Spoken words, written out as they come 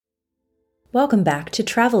Welcome back to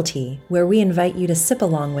Travel Tea, where we invite you to sip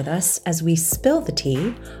along with us as we spill the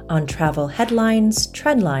tea on travel headlines,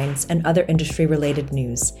 trendlines, and other industry-related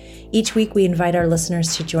news. Each week, we invite our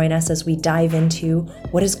listeners to join us as we dive into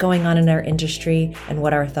what is going on in our industry and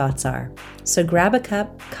what our thoughts are. So grab a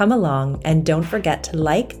cup, come along, and don't forget to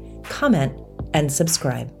like, comment, and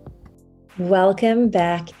subscribe. Welcome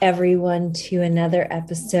back, everyone, to another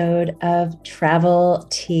episode of Travel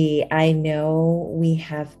Tea. I know we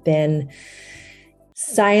have been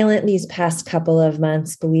silent these past couple of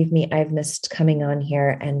months. Believe me, I've missed coming on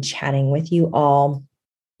here and chatting with you all.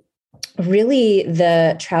 Really,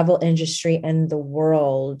 the travel industry and the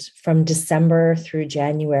world from December through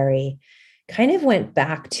January kind of went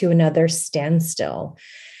back to another standstill.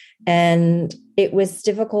 And it was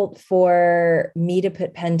difficult for me to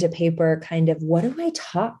put pen to paper, kind of, what do I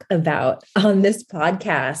talk about on this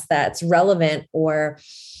podcast that's relevant or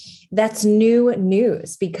that's new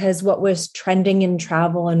news? Because what was trending in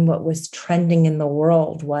travel and what was trending in the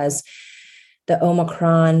world was the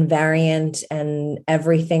Omicron variant and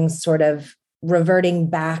everything sort of reverting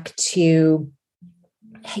back to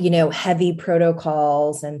heavy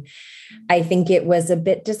protocols. And I think it was a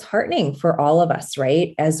bit disheartening for all of us,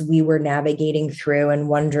 right? As we were navigating through and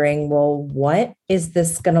wondering, well, what is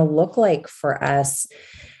this going to look like for us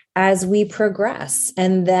as we progress?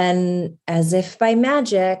 And then as if by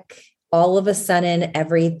magic, all of a sudden,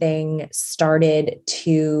 everything started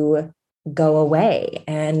to go away.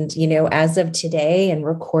 And, as of today and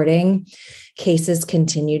recording, cases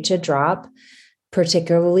continue to drop,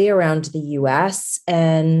 particularly around the US,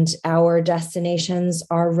 and our destinations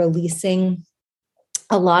are releasing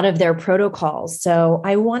a lot of their protocols. So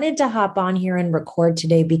I wanted to hop on here and record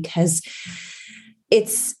today because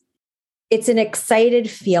it's an excited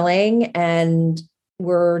feeling, and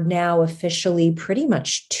we're now officially pretty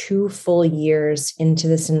much 2 full years into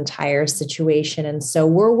this entire situation. And so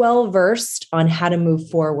we're well versed on how to move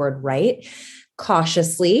forward, right?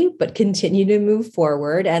 Cautiously, but continue to move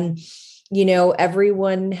forward. And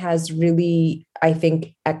everyone has really, I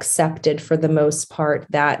think, accepted for the most part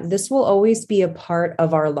that this will always be a part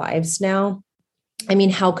of our lives now. I mean,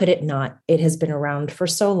 how could it not? It has been around for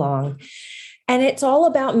so long. And it's all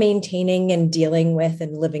about maintaining and dealing with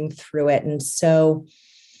and living through it. And so,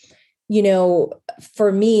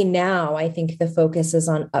 for me now, I think the focus is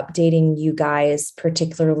on updating you guys,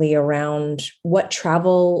 particularly around what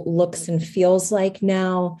travel looks and feels like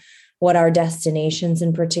now, what our destinations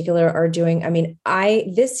in particular are doing. I mean,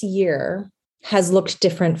 this year has looked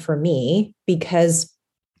different for me because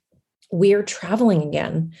we're traveling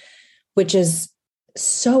again, which is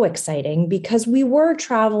so exciting because we were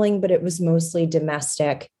traveling, but it was mostly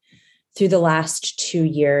domestic through the last 2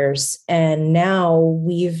 years. And now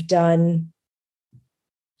we've done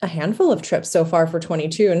a handful of trips so far for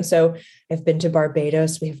 22. And so I've been to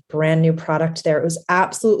Barbados. We have brand new product there. It was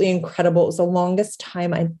absolutely incredible. It was the longest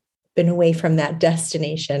time I've been away from that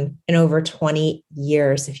destination in over 20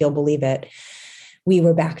 years, if you'll believe it. We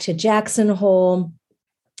were back to Jackson Hole.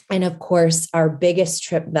 And of course, our biggest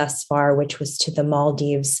trip thus far, which was to the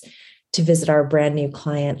Maldives to visit our brand new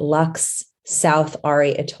client, Lux South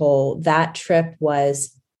Ari Atoll. That trip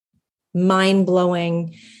was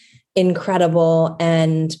mind-blowing, incredible.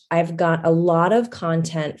 And I've got a lot of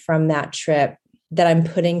content from that trip that I'm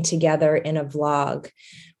putting together in a vlog,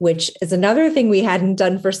 which is another thing we hadn't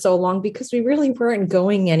done for so long because we really weren't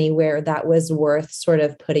going anywhere that was worth sort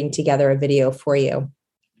of putting together a video for you.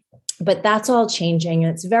 But that's all changing.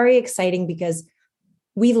 And it's very exciting because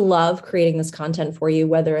we love creating this content for you,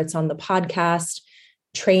 whether it's on the podcast,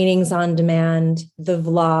 trainings on demand, the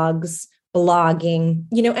vlogs, blogging,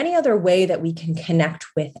 any other way that we can connect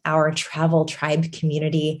with our travel tribe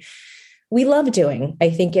community. We love doing. I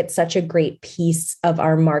think it's such a great piece of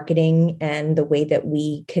our marketing and the way that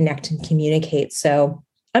we connect and communicate. So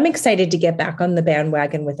I'm excited to get back on the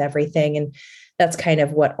bandwagon with everything. And that's kind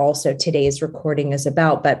of what also today's recording is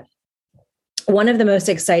about. But one of the most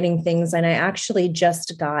exciting things, and I actually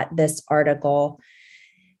just got this article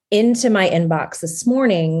into my inbox this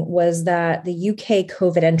morning, was that the UK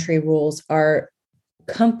COVID entry rules are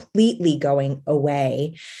completely going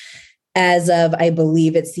away as of, I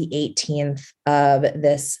believe it's the 18th of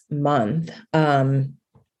this month,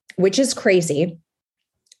 which is crazy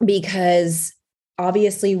because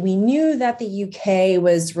obviously we knew that the UK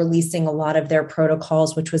was releasing a lot of their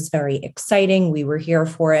protocols, which was very exciting. We were here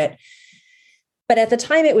for it. But at the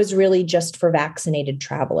time, it was really just for vaccinated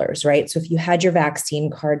travelers, right? So if you had your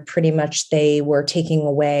vaccine card, pretty much they were taking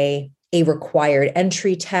away a required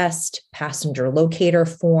entry test, passenger locator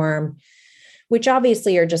form, which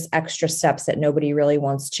obviously are just extra steps that nobody really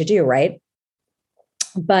wants to do, right?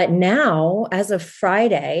 But now, as of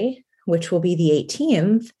Friday, which will be the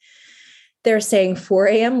 18th, they're saying 4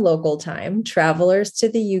 a.m. local time, travelers to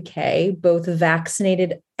the UK, both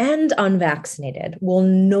vaccinated and unvaccinated, will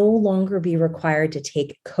no longer be required to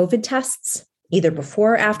take COVID tests, either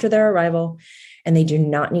before or after their arrival, and they do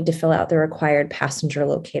not need to fill out the required passenger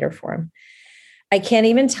locator form. I can't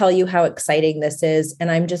even tell you how exciting this is. And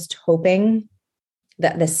I'm just hoping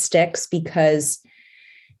that this sticks, because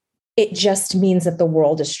it just means that the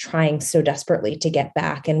world is trying so desperately to get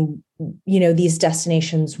back. And, these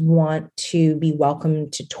destinations want to be welcome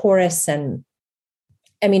to tourists. And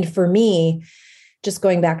I mean, for me, just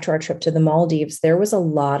going back to our trip to the Maldives, there was a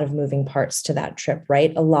lot of moving parts to that trip,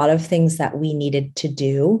 right? A lot of things that we needed to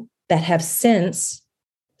do that have since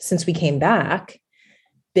we came back,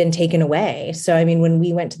 been taken away. So, I mean, when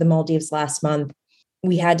we went to the Maldives last month,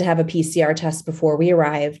 we had to have a PCR test before we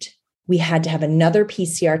arrived. We had to have another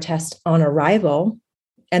PCR test on arrival.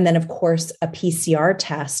 And then, of course, a PCR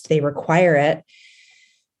test, they require it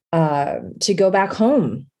to go back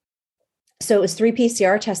home. So it was 3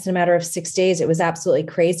 PCR tests in a matter of 6 days. It was absolutely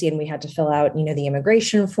crazy. And we had to fill out, the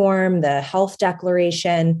immigration form, the health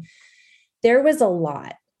declaration. There was a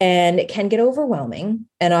lot, and it can get overwhelming.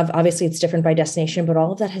 And obviously it's different by destination, but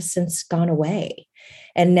all of that has since gone away.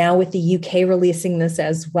 And now with the UK releasing this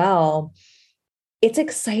as well, it's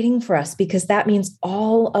exciting for us, because that means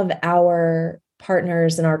all of our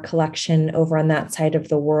partners in our collection over on that side of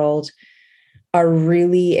the world are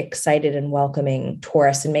really excited and welcoming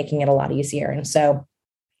tourists and making it a lot easier. And so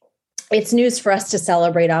it's news for us to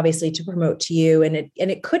celebrate, obviously, to promote to you. And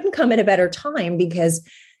it couldn't come at a better time, because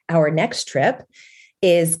our next trip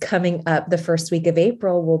is coming up the first week of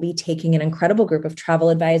April. We'll be taking an incredible group of travel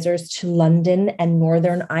advisors to London and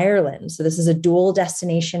Northern Ireland. So this is a dual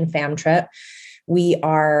destination fam trip. We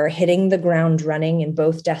are hitting the ground running in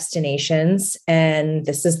both destinations. And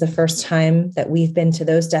this is the first time that we've been to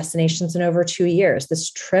those destinations in over 2 years. This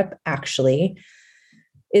trip actually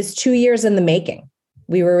is 2 years in the making.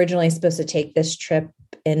 We were originally supposed to take this trip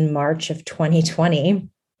in March of 2020,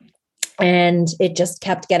 and it just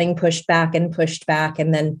kept getting pushed back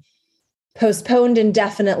and then postponed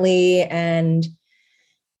indefinitely. And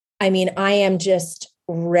I mean, I am just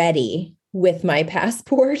ready with my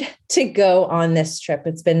passport to go on this trip.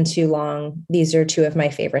 It's been too long. These are 2 of my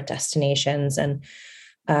favorite destinations, and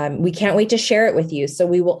we can't wait to share it with you. So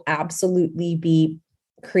we will absolutely be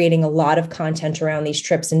creating a lot of content around these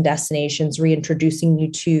trips and destinations, reintroducing you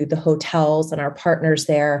to the hotels and our partners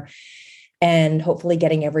there, and hopefully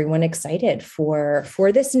getting everyone excited for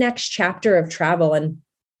this next chapter of travel. And,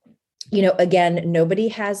 again, nobody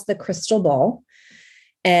has the crystal ball.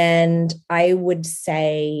 And I would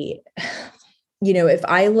say, if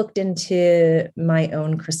I looked into my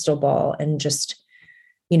own crystal ball and just,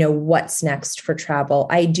 what's next for travel,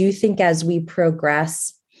 I do think as we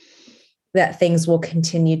progress, that things will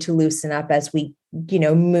continue to loosen up as we,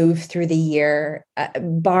 move through the year,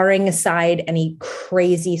 barring aside any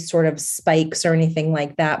crazy sort of spikes or anything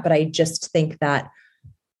like that. But I just think that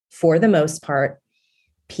for the most part,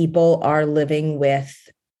 people are living with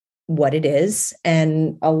what it is.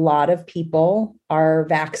 And a lot of people are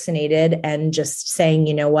vaccinated and just saying,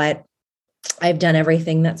 you know what, I've done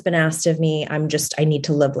everything that's been asked of me. I need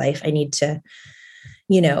to live life. I need to,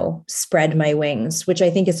 spread my wings, which I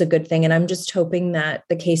think is a good thing. And I'm just hoping that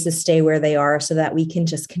the cases stay where they are so that we can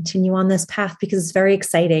just continue on this path, because it's very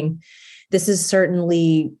exciting. This is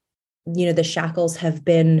certainly, the shackles have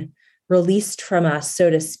been released from us, so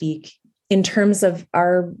to speak, in terms of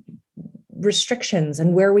our restrictions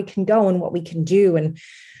and where we can go and what we can do. And,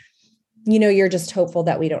 you're just hopeful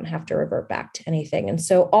that we don't have to revert back to anything. And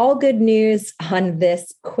so all good news on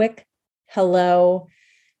this quick hello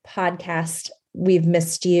podcast. We've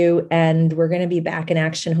missed you, and we're going to be back in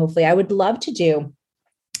action. Hopefully, I would love to do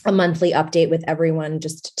a monthly update with everyone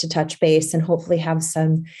just to touch base, and hopefully have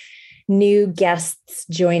some new guests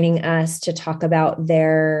joining us to talk about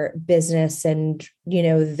their business and,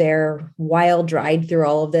 their wild ride through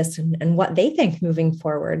all of this and what they think moving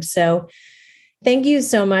forward. So thank you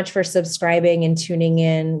so much for subscribing and tuning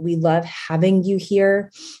in. We love having you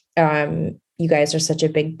here. You guys are such a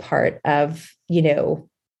big part of,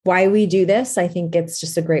 why we do this. I think it's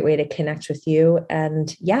just a great way to connect with you.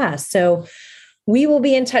 And yeah, so we will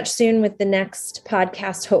be in touch soon with the next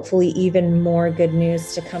podcast. Hopefully even more good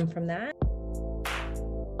news to come from that.